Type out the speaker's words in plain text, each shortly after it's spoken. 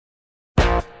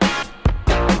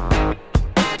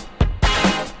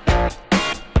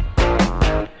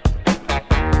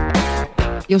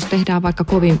Jos tehdään vaikka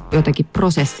kovin jotenkin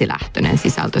prosessilähtöinen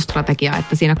sisältöstrategia,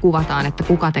 että siinä kuvataan, että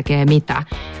kuka tekee mitä,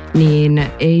 niin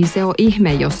ei se ole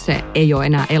ihme, jos se ei ole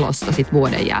enää elossa sit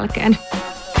vuoden jälkeen.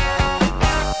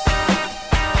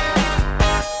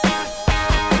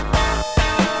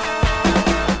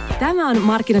 Tämä on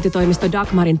markkinointitoimisto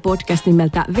Dagmarin podcast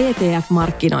nimeltä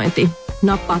VTF-markkinointi.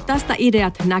 Nappaa tästä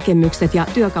ideat, näkemykset ja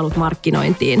työkalut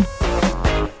markkinointiin.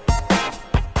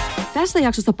 Tässä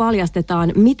jaksossa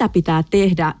paljastetaan, mitä pitää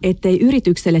tehdä, ettei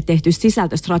yritykselle tehty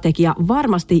sisältöstrategia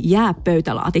varmasti jää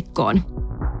pöytälaatikkoon.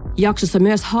 Jaksossa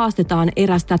myös haastetaan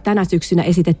erästä tänä syksynä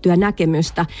esitettyä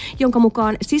näkemystä, jonka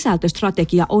mukaan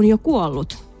sisältöstrategia on jo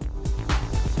kuollut.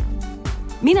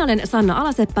 Minä olen Sanna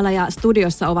Alaseppälä ja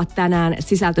studiossa ovat tänään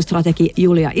sisältöstrategi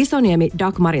Julia Isoniemi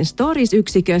Dagmarin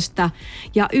Stories-yksiköstä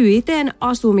ja YIT:n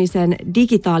asumisen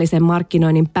digitaalisen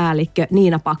markkinoinnin päällikkö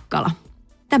Niina Pakkala.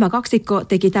 Tämä kaksikko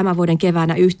teki tämän vuoden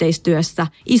keväänä yhteistyössä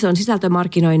ison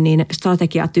sisältömarkkinoinnin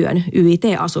strategiatyön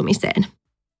YIT-asumiseen.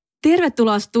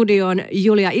 Tervetuloa studioon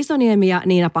Julia Isoniemi ja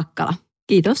Niina Pakkala.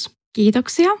 Kiitos.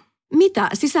 Kiitoksia. Mitä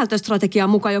sisältöstrategia on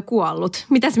mukaan jo kuollut?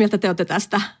 Mitäs mieltä te olette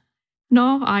tästä?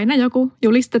 No, aina joku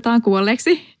julistetaan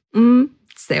kuolleeksi.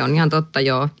 Se on ihan totta,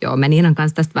 joo. Me Niinan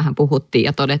kanssa tästä vähän puhuttiin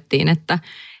ja todettiin, että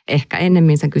ehkä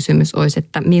ennemmin se kysymys olisi,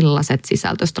 että millaiset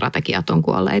sisältöstrategiat on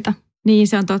kuolleita. Niin,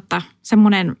 se on totta.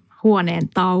 Semmoinen huoneen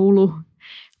taulu,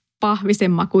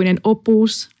 pahvisen makuinen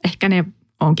opus, ehkä ne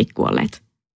onkin kuolleet.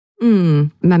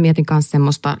 Mä mietin myös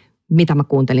semmoista, mitä mä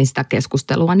kuuntelin sitä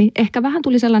keskustelua, niin ehkä vähän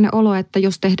tuli sellainen olo, että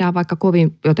jos tehdään vaikka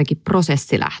kovin jotenkin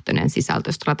prosessilähtöinen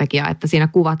sisältöstrategia, että siinä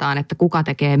kuvataan, että kuka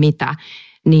tekee mitä,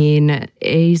 niin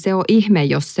ei se ole ihme,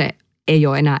 jos se ei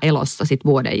ole enää elossa sit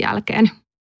vuoden jälkeen.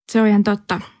 Se on ihan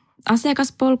totta.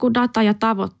 Asiakaspolku, data ja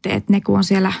tavoitteet, ne kun on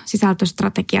siellä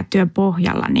sisältöstrategiatyön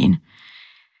pohjalla, niin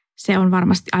se on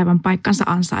varmasti aivan paikkansa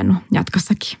ansainnut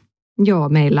jatkossakin. Joo,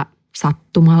 meillä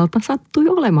sattumalta sattui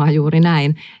olemaan juuri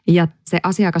näin. Ja se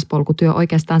asiakaspolkutyö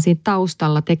oikeastaan siinä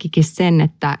taustalla tekikin sen,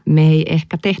 että me ei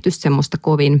ehkä tehty semmoista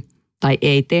kovin, tai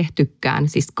ei tehtykään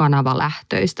siis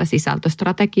kanavalähtöistä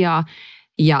sisältöstrategiaa.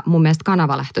 Ja mun mielestä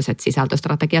kanavalähtöiset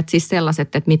sisältöstrategiat, siis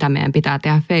sellaiset, että mitä meidän pitää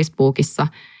tehdä Facebookissa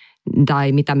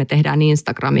tai mitä me tehdään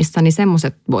Instagramissa, niin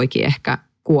semmoiset voikin ehkä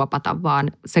kuopata,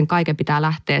 vaan sen kaiken pitää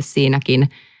lähteä siinäkin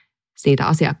siitä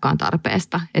asiakkaan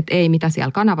tarpeesta. Että ei mitä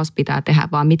siellä kanavassa pitää tehdä,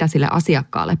 vaan mitä sille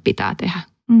asiakkaalle pitää tehdä.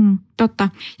 Totta.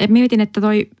 Ja mietin, että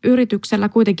toi yrityksellä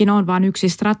kuitenkin on vain yksi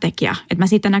strategia. Että mä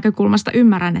siitä näkökulmasta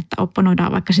ymmärrän, että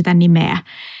opponoidaan vaikka sitä nimeä.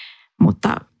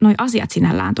 Mutta noi asiat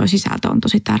sinällään, toi sisältö on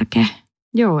tosi tärkeä.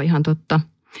 Joo, ihan totta.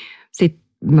 Sitten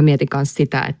mä mietin myös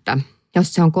sitä, että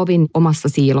jos se on kovin omassa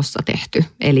siilossa tehty,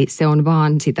 eli se on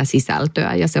vaan sitä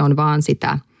sisältöä ja se on vaan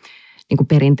sitä niin kuin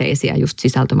perinteisiä just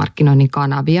sisältömarkkinoinnin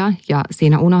kanavia. Ja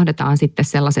siinä unohdetaan sitten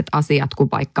sellaiset asiat kuin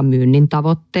vaikka myynnin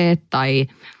tavoitteet tai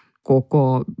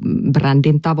koko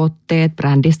brändin tavoitteet,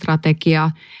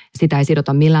 brändistrategia. Sitä ei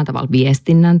sidota millään tavalla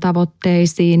viestinnän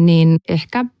tavoitteisiin, niin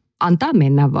ehkä antaa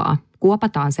mennä vaan.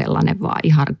 Kuopataan sellainen vaan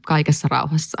ihan kaikessa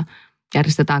rauhassa.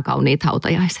 Järjestetään kauniit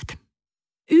hautajaiset.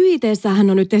 YIT:ssähän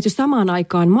on nyt tehty samaan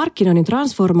aikaan markkinoinnin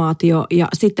transformaatio ja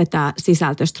sitten tämä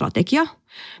sisältöstrategia.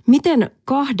 Miten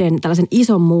kahden tällaisen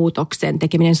ison muutoksen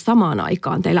tekeminen samaan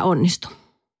aikaan teillä onnistuu?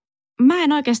 Mä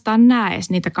en oikeastaan näe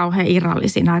niitä kauhean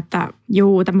irrallisina, että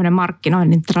tämmöinen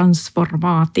markkinoinnin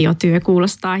transformaatiotyö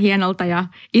kuulostaa hienolta ja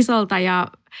isolta ja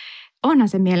onhan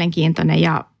se mielenkiintoinen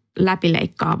ja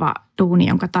läpileikkaava duuni,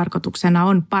 jonka tarkoituksena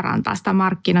on parantaa sitä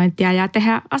markkinointia ja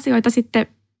tehdä asioita sitten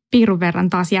piirun verran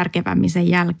taas järkevämmin sen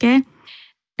jälkeen.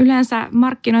 Yleensä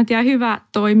markkinointi ja hyvä,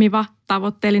 toimiva,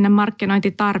 tavoitteellinen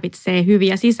markkinointi tarvitsee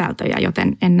hyviä sisältöjä,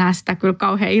 joten en näe sitä kyllä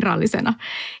kauhean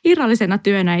irrallisena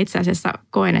työnä. Itse asiassa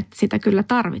koen, että sitä kyllä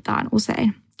tarvitaan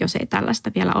usein, jos ei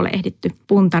tällaista vielä ole ehditty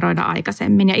puntaroida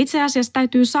aikaisemmin. Ja itse asiassa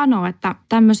täytyy sanoa, että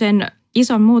tämmöisen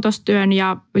ison muutostyön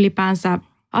ja ylipäänsä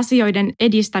asioiden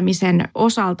edistämisen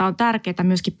osalta on tärkeää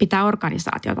myöskin pitää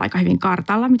organisaatiota aika hyvin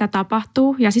kartalla, mitä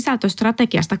tapahtuu. Ja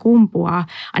sisältöstrategiasta kumpuaa,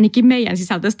 ainakin meidän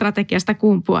sisältöstrategiasta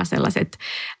kumpuaa sellaiset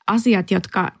asiat,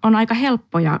 jotka on aika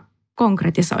helppoja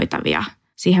konkretisoitavia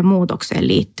siihen muutokseen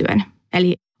liittyen.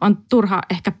 Eli on turha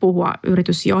ehkä puhua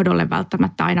yritysjohdolle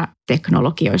välttämättä aina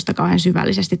teknologioista kauhean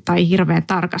syvällisesti tai hirveän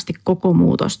tarkasti koko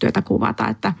muutostyötä kuvata,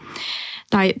 että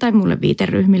tai mulle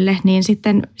viiteryhmille, niin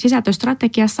sitten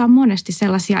sisältöstrategiassa on monesti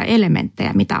sellaisia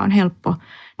elementtejä, mitä on helppo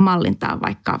mallintaa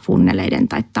vaikka funneleiden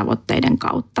tai tavoitteiden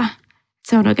kautta.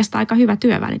 Se on oikeastaan aika hyvä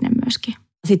työväline myöskin.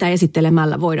 Sitä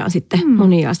esittelemällä voidaan sitten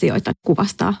monia asioita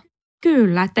kuvastaa.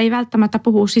 Kyllä, että ei välttämättä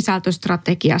puhu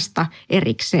sisältöstrategiasta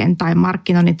erikseen tai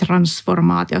markkinoinnin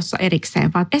transformaatiossa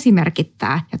erikseen, vaan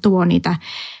esimerkittää ja tuo niitä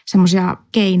semmoisia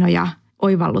keinoja,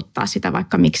 oivalluttaa sitä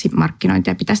vaikka miksi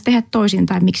markkinointia pitäisi tehdä toisin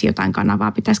tai miksi jotain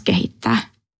kanavaa pitäisi kehittää.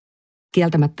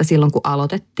 Kieltämättä silloin, kun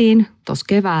aloitettiin tuossa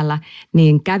keväällä,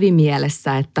 niin kävi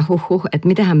mielessä, että että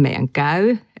mitenhän meidän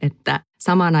käy, että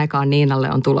samaan aikaan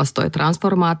Niinalle on tulossa toi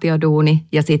transformaatioduuni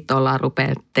ja sitten ollaan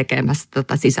rupeaa tekemässä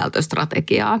tätä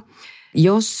sisältöstrategiaa.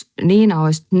 Jos Niina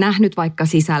olisi nähnyt vaikka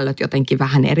sisällöt jotenkin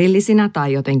vähän erillisinä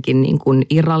tai jotenkin niin kuin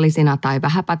irrallisina tai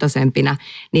vähäpätösempinä,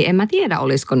 niin en mä tiedä,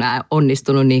 olisiko nämä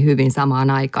onnistunut niin hyvin samaan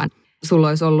aikaan. Sulla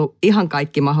olisi ollut ihan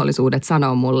kaikki mahdollisuudet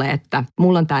sanoa mulle, että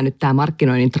mulla on tämä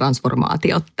markkinoinnin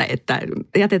transformaatio, että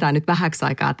jätetään nyt vähäksi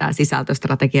aikaa tämä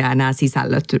sisältöstrategia ja nämä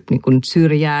sisällöt niin kuin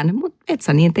syrjään, mutta et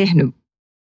sä niin tehnyt.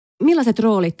 Millaiset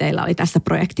roolit teillä oli tässä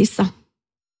projektissa?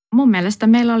 Mun mielestä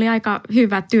meillä oli aika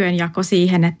hyvä työnjako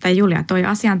siihen, että Julia toi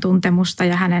asiantuntemusta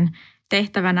ja hänen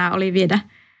tehtävänä oli viedä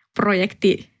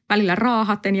projekti välillä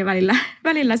raahaten ja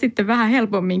välillä sitten vähän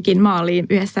helpomminkin maaliin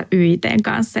yhdessä YIT:n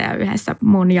kanssa ja yhdessä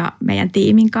mun ja meidän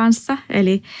tiimin kanssa.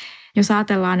 Eli jos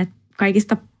ajatellaan, että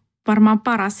kaikista varmaan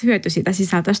paras hyöty siitä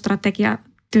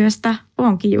sisältöstrategiatyöstä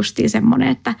onkin justiin semmoinen,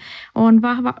 että on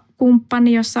vahva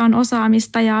kumppani, jossa on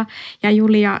osaamista ja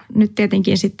Julia nyt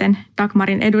tietenkin sitten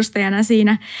Dagmarin edustajana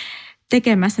siinä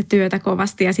tekemässä työtä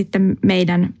kovasti ja sitten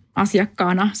meidän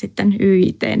asiakkaana sitten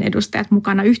YIT:n edustajat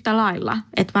mukana yhtä lailla.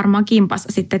 Että varmaan kimpassa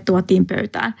sitten tuotiin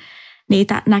pöytään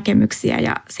niitä näkemyksiä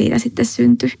ja siitä sitten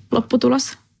syntyi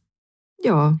lopputulos.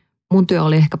 Joo, mun työ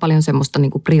oli ehkä paljon semmoista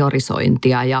niin kuin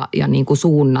priorisointia ja niin kuin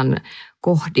suunnan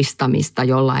kohdistamista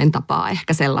jollain tapaa.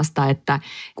 Ehkä sellaista, että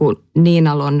kun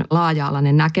Niinalla on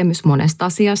laaja-alainen näkemys monesta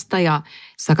asiasta ja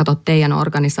sä katsot teidän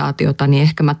organisaatiota, niin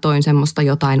ehkä mä toin semmoista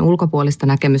jotain ulkopuolista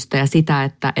näkemystä ja sitä,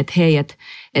 että hei, että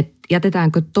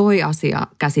jätetäänkö toi asia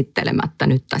käsittelemättä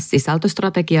nyt tässä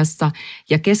sisältöstrategiassa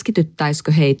ja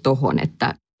keskityttäisikö hei tohon,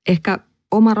 että ehkä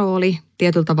oma rooli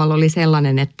tietyllä tavalla oli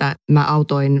sellainen, että mä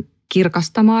autoin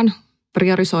kirkastamaan,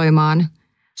 priorisoimaan,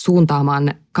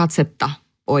 suuntaamaan katsetta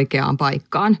oikeaan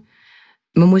paikkaan.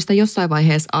 Mä muistan jossain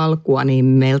vaiheessa alkua, niin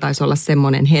meillä taisi olla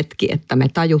semmoinen hetki, että me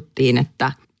tajuttiin,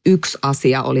 että yksi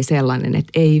asia oli sellainen,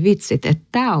 että ei vitsit, että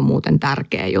tämä on muuten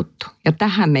tärkeä juttu. Ja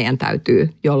tähän meidän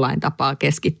täytyy jollain tapaa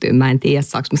keskittyä. Mä en tiedä,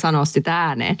 saanko mä sanoa sitä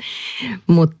ääneen.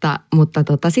 Mutta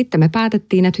sitten me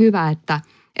päätettiin, että hyvä, että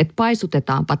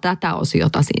paisutetaanpa tätä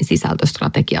osiota siinä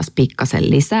sisältöstrategiassa pikkasen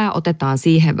lisää. Otetaan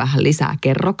siihen vähän lisää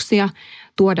kerroksia.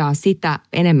 Tuodaan sitä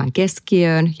enemmän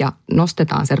keskiöön ja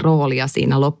nostetaan sen roolia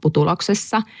siinä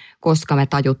lopputuloksessa, koska me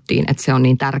tajuttiin, että se on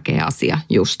niin tärkeä asia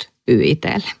just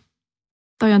YIT:lle.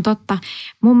 Toi on totta.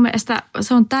 Mun mielestä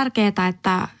se on tärkeää,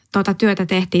 että tuota työtä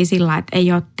tehtiin sillä, että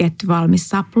ei ole tietty valmis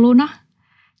sapluna.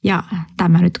 Ja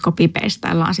tämä nyt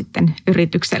copy-pastaillaan sitten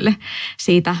yritykselle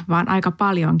siitä, vaan aika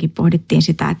paljonkin pohdittiin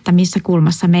sitä, että missä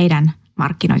kulmassa meidän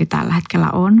markkinointi tällä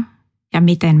hetkellä on ja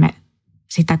miten me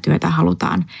sitä työtä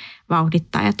halutaan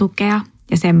vauhdittaa ja tukea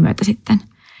ja sen myötä sitten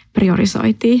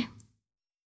priorisoitiin.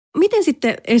 Miten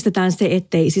sitten estetään se,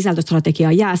 ettei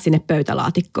sisältöstrategiaa jää sinne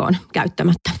pöytälaatikkoon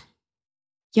käyttämättä?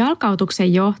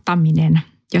 Jalkautuksen johtaminen,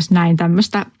 jos näin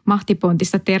tämmöistä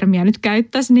mahtipontista termiä nyt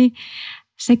käyttäisi, niin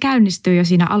se käynnistyy jo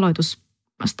siinä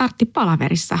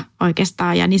starttipalaverissa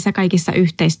oikeastaan ja niissä kaikissa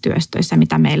yhteistyöstöissä,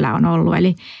 mitä meillä on ollut.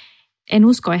 Eli en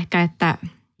usko ehkä, että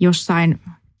jossain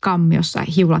kammiossa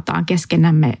hiulataan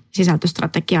keskenämme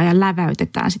sisältöstrategiaa ja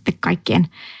läväytetään sitten kaikkien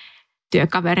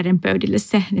työkavereiden pöydille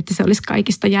se, että se olisi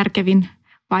kaikista järkevin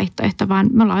vaihtoehto, vaan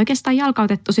me ollaan oikeastaan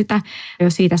jalkautettu sitä jo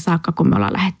siitä saakka, kun me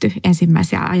ollaan lähdetty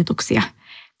ensimmäisiä ajatuksia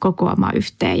kokoamaan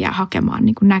yhteen ja hakemaan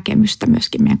niin kuin näkemystä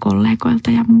myöskin meidän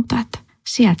kollegoilta ja muuta, että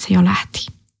sieltä se jo lähti.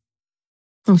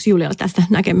 Onko Julialla tästä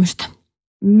näkemystä?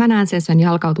 Mä näen sen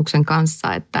jalkautuksen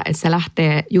kanssa, että se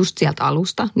lähtee just sieltä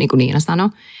alusta, niin kuin Niina sanoi,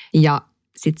 ja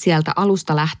sitten sieltä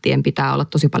alusta lähtien pitää olla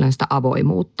tosi paljon sitä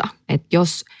avoimuutta. Että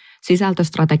jos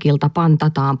sisältöstrategilta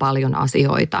pantataan paljon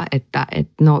asioita, että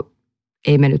no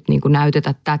ei me nyt niin kuin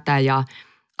näytetä tätä ja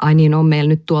ai niin on meillä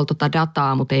nyt tuolta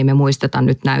dataa, mutta ei me muisteta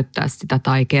nyt näyttää sitä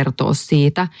tai kertoa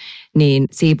siitä, niin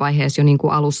siinä vaiheessa jo niin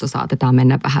kuin alussa saatetaan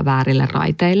mennä vähän väärille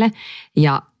raiteille.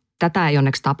 Ja tätä ei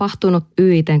onneksi tapahtunut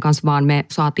YIT:n kanssa, vaan me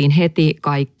saatiin heti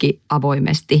kaikki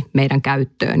avoimesti meidän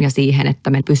käyttöön ja siihen, että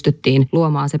me pystyttiin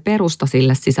luomaan se perusta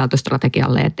sille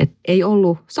sisältöstrategialle, että ei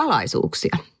ollut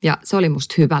salaisuuksia. Ja se oli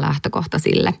musta hyvä lähtökohta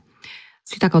sille.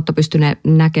 Sitä kautta pystyi ne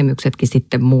näkemyksetkin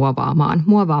sitten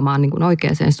muovaamaan niin kuin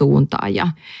oikeaan suuntaan. Ja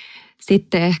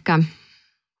sitten ehkä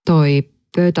toi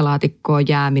pöytälaatikkoon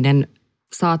jääminen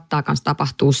saattaa myös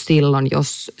tapahtua silloin,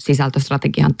 jos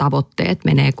sisältöstrategian tavoitteet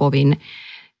menee kovin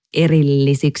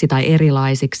erillisiksi tai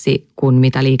erilaisiksi kuin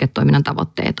mitä liiketoiminnan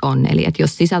tavoitteet on. Eli että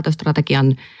jos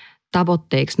sisältöstrategian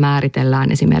tavoitteiksi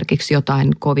määritellään esimerkiksi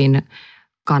jotain kovin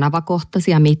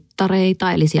kanavakohtaisia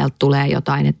mittareita, eli sieltä tulee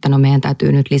jotain, että no meidän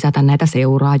täytyy nyt lisätä näitä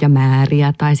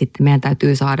seuraajamääriä tai sitten meidän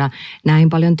täytyy saada näin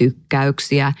paljon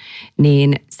tykkäyksiä,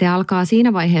 niin se alkaa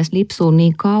siinä vaiheessa lipsua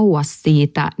niin kauas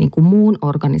siitä niin kuin muun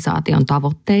organisaation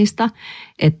tavoitteista,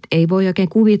 että ei voi oikein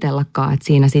kuvitellakaan, että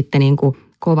siinä sitten niin kuin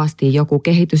kovasti joku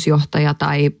kehitysjohtaja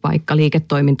tai vaikka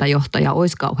liiketoimintajohtaja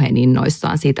olisi kauhean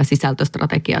innoissaan siitä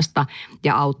sisältöstrategiasta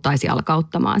ja auttaisi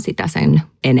alkauttamaan sitä sen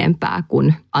enempää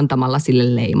kuin antamalla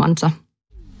sille leimansa.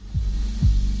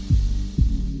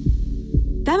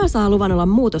 Tämä saa luvan olla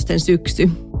muutosten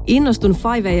syksy. Innostun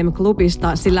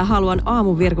 5am-klubista, sillä haluan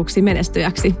aamuvirkuksi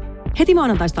menestyjäksi. Heti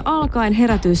maanantaista alkaen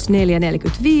herätys 4.45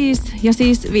 ja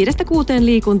siis 5-6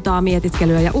 liikuntaa,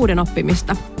 mietiskelyä ja uuden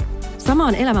oppimista.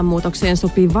 Samaan elämänmuutokseen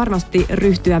sopii varmasti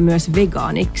ryhtyä myös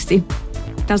vegaaniksi.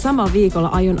 Tällä samalla viikolla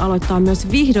aion aloittaa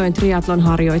myös vihdoin triathlon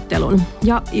harjoittelun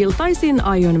ja iltaisin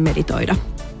aion meditoida.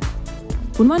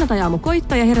 Kun maanantai-aamu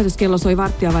koittaa ja herätyskello soi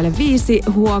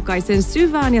 4:45, huokaisen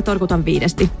syvään ja torkutan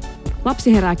 5.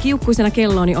 Lapsi herää kiukkuisena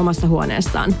kellooni omassa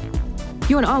huoneessaan.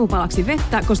 Juon aamupalaksi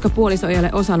vettä, koska puoliso ei ole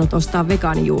osannut ostaa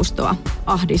vegaanijuustoa.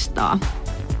 Ahdistaa.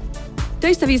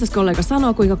 Töissä viisas kollega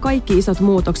sanoo, kuinka kaikki isot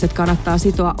muutokset kannattaa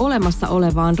sitoa olemassa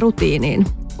olevaan rutiiniin.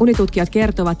 Unitutkijat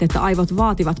kertovat, että aivot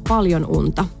vaativat paljon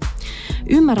unta.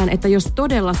 Ymmärrän, että jos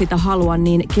todella sitä haluan,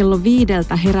 niin kello 5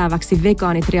 herääväksi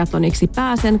vegaanitriatloniksi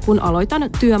pääsen, kun aloitan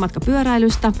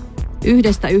työmatkapyöräilystä, 1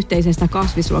 yhteisestä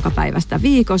kasvisruokapäivästä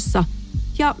viikossa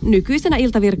ja nykyisenä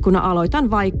iltavirkkuna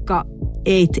aloitan vaikka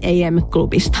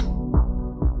 8am-klubista.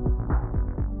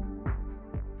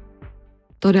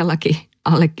 Todellakin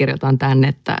allekirjoitan tämän,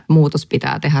 että muutos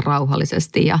pitää tehdä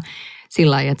rauhallisesti ja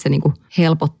sillä lailla, että se niin kuin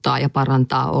helpottaa ja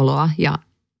parantaa oloa. Ja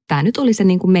tämä nyt oli se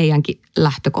niin kuin meidänkin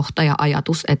lähtökohta ja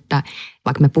ajatus, että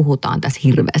vaikka me puhutaan tässä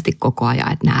hirveästi koko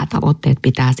ajan, että nämä tavoitteet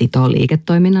pitää sitoa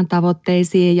liiketoiminnan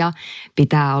tavoitteisiin ja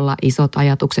pitää olla isot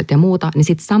ajatukset ja muuta, niin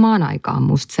sitten samaan aikaan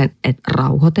musta se, että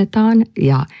rauhoitetaan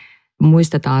ja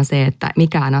muistetaan se, että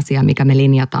mikään asia, mikä me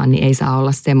linjataan, niin ei saa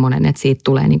olla semmoinen, että siitä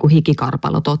tulee niin kuin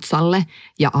hikikarpalot otsalle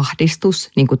ja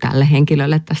ahdistus niin kuin tälle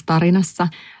henkilölle tässä tarinassa,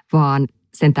 vaan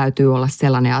sen täytyy olla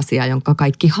sellainen asia, jonka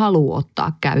kaikki haluaa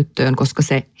ottaa käyttöön, koska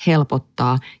se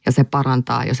helpottaa ja se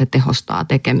parantaa ja se tehostaa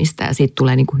tekemistä ja siitä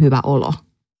tulee niin kuin hyvä olo.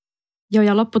 Joo,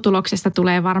 ja lopputuloksesta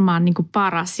tulee varmaan niin kuin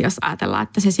paras, jos ajatellaan,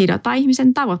 että se sidotaan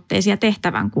ihmisen tavoitteisiin ja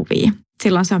tehtävän kuviin.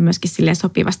 Silloin se on myöskin silleen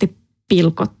sopivasti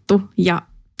pilkottu ja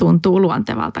tuntuu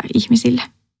luontevalta ihmisille.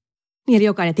 Niin, eli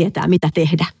jokainen tietää, mitä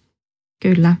tehdä.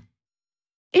 Kyllä.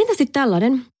 Entä sitten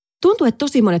tällainen? Tuntuu, että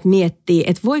tosi monet miettii,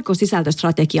 että voiko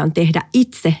sisältöstrategian tehdä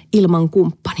itse ilman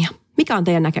kumppania. Mikä on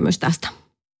teidän näkemys tästä?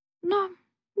 No,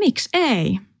 miksi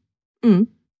ei?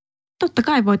 Totta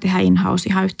kai voi tehdä in-house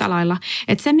ihan yhtä lailla.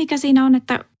 Että se, mikä siinä on,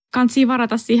 että kansi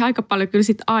varata siihen aika paljon kyllä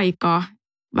sit aikaa.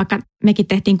 Vaikka mekin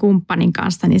tehtiin kumppanin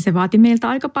kanssa, niin se vaati meiltä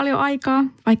aika paljon aikaa,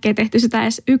 vaikka ei tehty sitä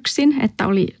edes yksin, että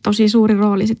oli tosi suuri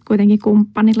rooli sitten kuitenkin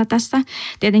kumppanilla tässä.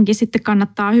 Tietenkin sitten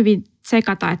kannattaa hyvin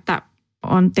sekata, että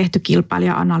on tehty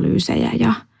kilpailija-analyysejä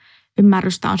ja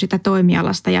ymmärrystä on sitä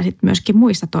toimialasta ja sitten myöskin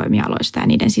muista toimialoista ja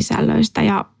niiden sisällöistä.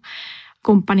 Ja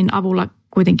kumppanin avulla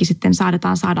kuitenkin sitten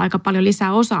saadaan saada aika paljon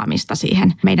lisää osaamista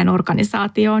siihen meidän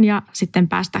organisaatioon ja sitten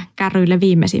päästä kärryille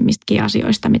viimeisimmistäkin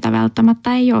asioista, mitä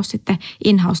välttämättä ei ole sitten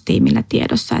in-house-tiimillä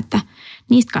tiedossa, että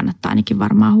niistä kannattaa ainakin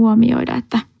varmaan huomioida,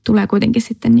 että tulee kuitenkin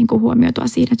sitten niin kuin huomioitua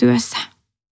siinä työssä.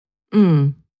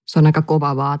 Se on aika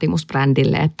kova vaatimus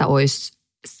brändille, että olisi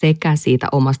sekä siitä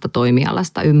omasta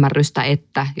toimialasta ymmärrystä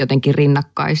että jotenkin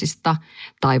rinnakkaisista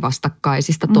tai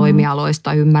vastakkaisista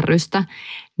toimialoista ymmärrystä,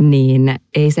 niin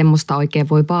ei semmoista oikein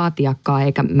voi vaatiakaan,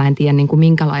 eikä mä en tiedä niin kuin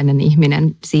minkälainen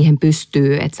ihminen siihen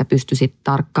pystyy, että sä pystyisit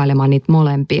tarkkailemaan niitä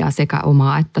molempia sekä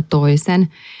omaa että toisen.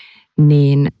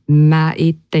 Niin mä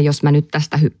itse, jos mä nyt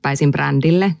tästä hyppäisin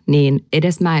brändille, niin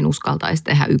edes mä en uskaltaisi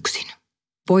tehdä yksin.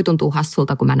 Voi tuntua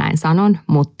hassulta, kun mä näin sanon,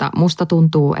 mutta musta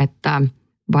tuntuu, että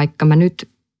vaikka mä nyt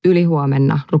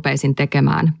ylihuomenna rupeisin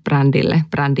tekemään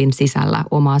brändin sisällä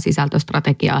omaa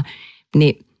sisältöstrategiaa,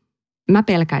 niin mä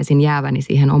pelkäisin jääväni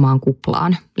siihen omaan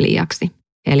kuplaan liiaksi.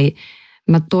 Eli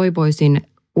mä toivoisin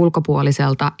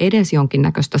ulkopuoliselta edes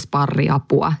jonkinnäköistä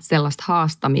sparriapua, sellaista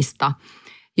haastamista,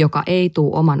 joka ei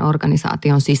tule oman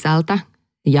organisaation sisältä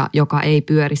ja joka ei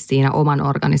pyöri siinä oman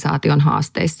organisaation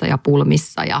haasteissa ja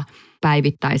pulmissa ja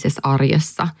päivittäisessä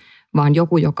arjessa, vaan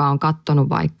joku, joka on katsonut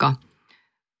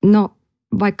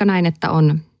vaikka näin, että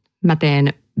mä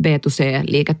teen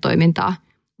B2C-liiketoimintaa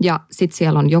ja sitten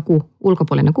siellä on joku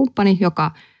ulkopuolinen kumppani,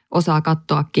 joka osaa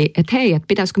katsoakin, että hei, että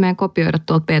pitäisikö meidän kopioida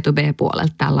tuolta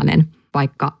B2B-puolelta tällainen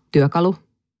vaikka työkalu.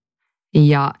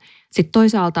 Ja sitten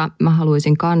toisaalta mä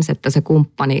haluaisin kans, että se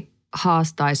kumppani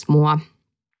haastaisi mua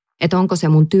että onko se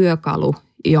mun työkalu,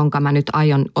 jonka mä nyt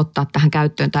aion ottaa tähän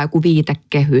käyttöön, tai joku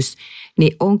viitekehys,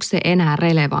 niin onko se enää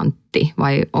relevantti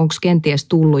vai onko kenties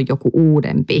tullut joku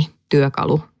uudempi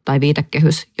työkalu tai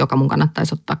viitekehys, joka mun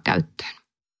kannattaisi ottaa käyttöön.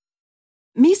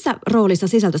 Missä roolissa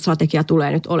sisältöstrategia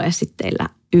tulee nyt olemaan sitten teillä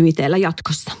YIT:llä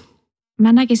jatkossa?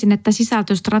 Mä näkisin, että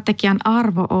sisältöstrategian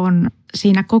arvo on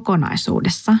siinä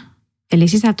kokonaisuudessa. Eli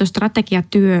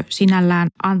sisältöstrategiatyö sinällään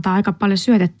antaa aika paljon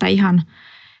syötettä ihan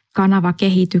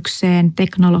kanavakehitykseen,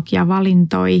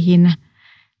 teknologiavalintoihin,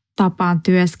 tapaan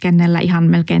työskennellä ihan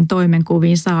melkein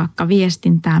toimenkuviin saakka,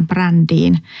 viestintään,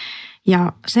 brändiin.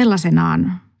 Ja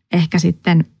sellaisenaan ehkä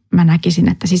sitten mä näkisin,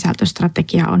 että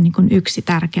sisältöstrategia on niin kuin yksi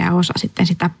tärkeä osa sitten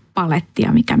sitä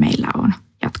palettia, mikä meillä on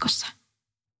jatkossa.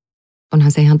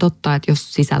 Onhan se ihan totta, että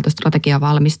jos sisältöstrategia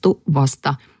valmistui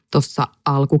vasta tuossa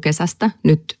alkukesästä,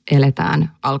 nyt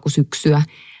eletään alkusyksyä,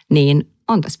 niin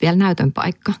on tässä vielä näytön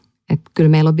paikka. Että kyllä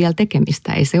meillä on vielä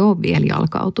tekemistä, ei se ole vielä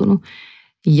jalkautunut.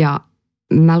 Ja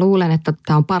mä luulen, että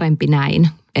tämä on parempi näin,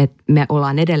 että me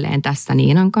ollaan edelleen tässä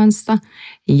Niinan kanssa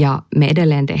ja me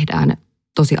edelleen tehdään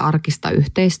tosi arkista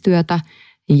yhteistyötä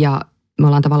ja me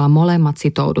ollaan tavallaan molemmat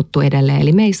sitouduttu edelleen.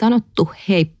 Eli me ei sanottu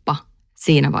heippa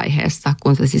siinä vaiheessa,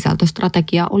 kun se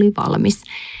sisältöstrategia oli valmis.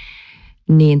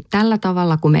 Niin tällä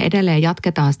tavalla, kun me edelleen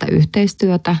jatketaan sitä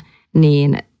yhteistyötä,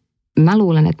 niin mä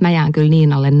luulen, että mä jään kyllä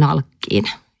Niinalle nalkkiin,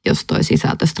 jos toi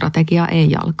sisältöstrategia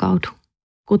ei jalkaudu.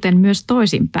 Kuten myös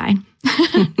toisinpäin.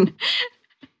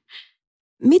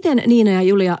 Miten Niina ja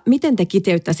Julia, miten te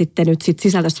kiteyttäisitte nyt sit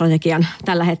sisältöstrategian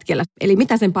tällä hetkellä? Eli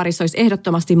mitä sen parissa olisi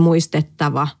ehdottomasti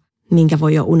muistettava, minkä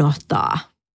voi jo unohtaa?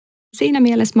 Siinä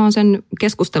mielessä mä oon sen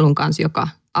keskustelun kanssa, joka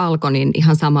alkoi, niin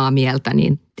ihan samaa mieltä,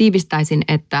 niin tiivistäisin,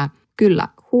 että kyllä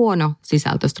huono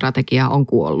sisältöstrategia on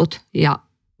kuollut ja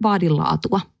vaadin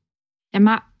laatua. Ja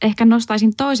mä ehkä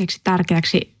nostaisin toiseksi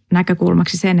tärkeäksi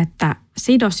näkökulmaksi sen, että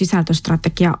sido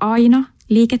sisältöstrategia aina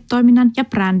liiketoiminnan ja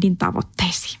brändin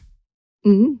tavoitteisiin.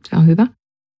 Se on hyvä.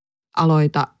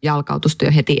 Aloita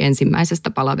jalkautustyö heti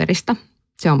ensimmäisestä palaverista.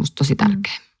 Se on musta tosi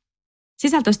tärkeä.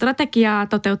 Sisältöstrategiaa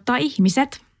toteuttaa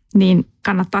ihmiset, niin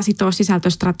kannattaa sitoa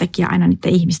sisältöstrategia aina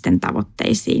niiden ihmisten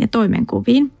tavoitteisiin ja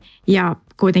toimenkuviin. Ja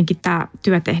kuitenkin tämä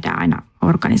työ tehdään aina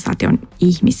organisaation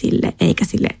ihmisille eikä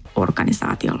sille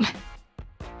organisaatiolle.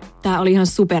 Tämä oli ihan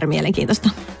super mielenkiintoista.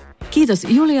 Kiitos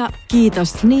Julia,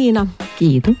 kiitos Niina.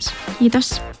 Kiitos.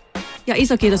 Kiitos. Ja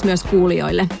iso kiitos myös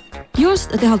kuulijoille. Jos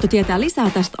te haluatte tietää lisää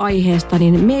tästä aiheesta,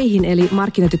 niin meihin eli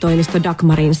markkinointitoimisto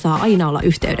Dagmariin saa aina olla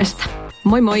yhteydessä.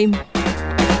 Moi moi!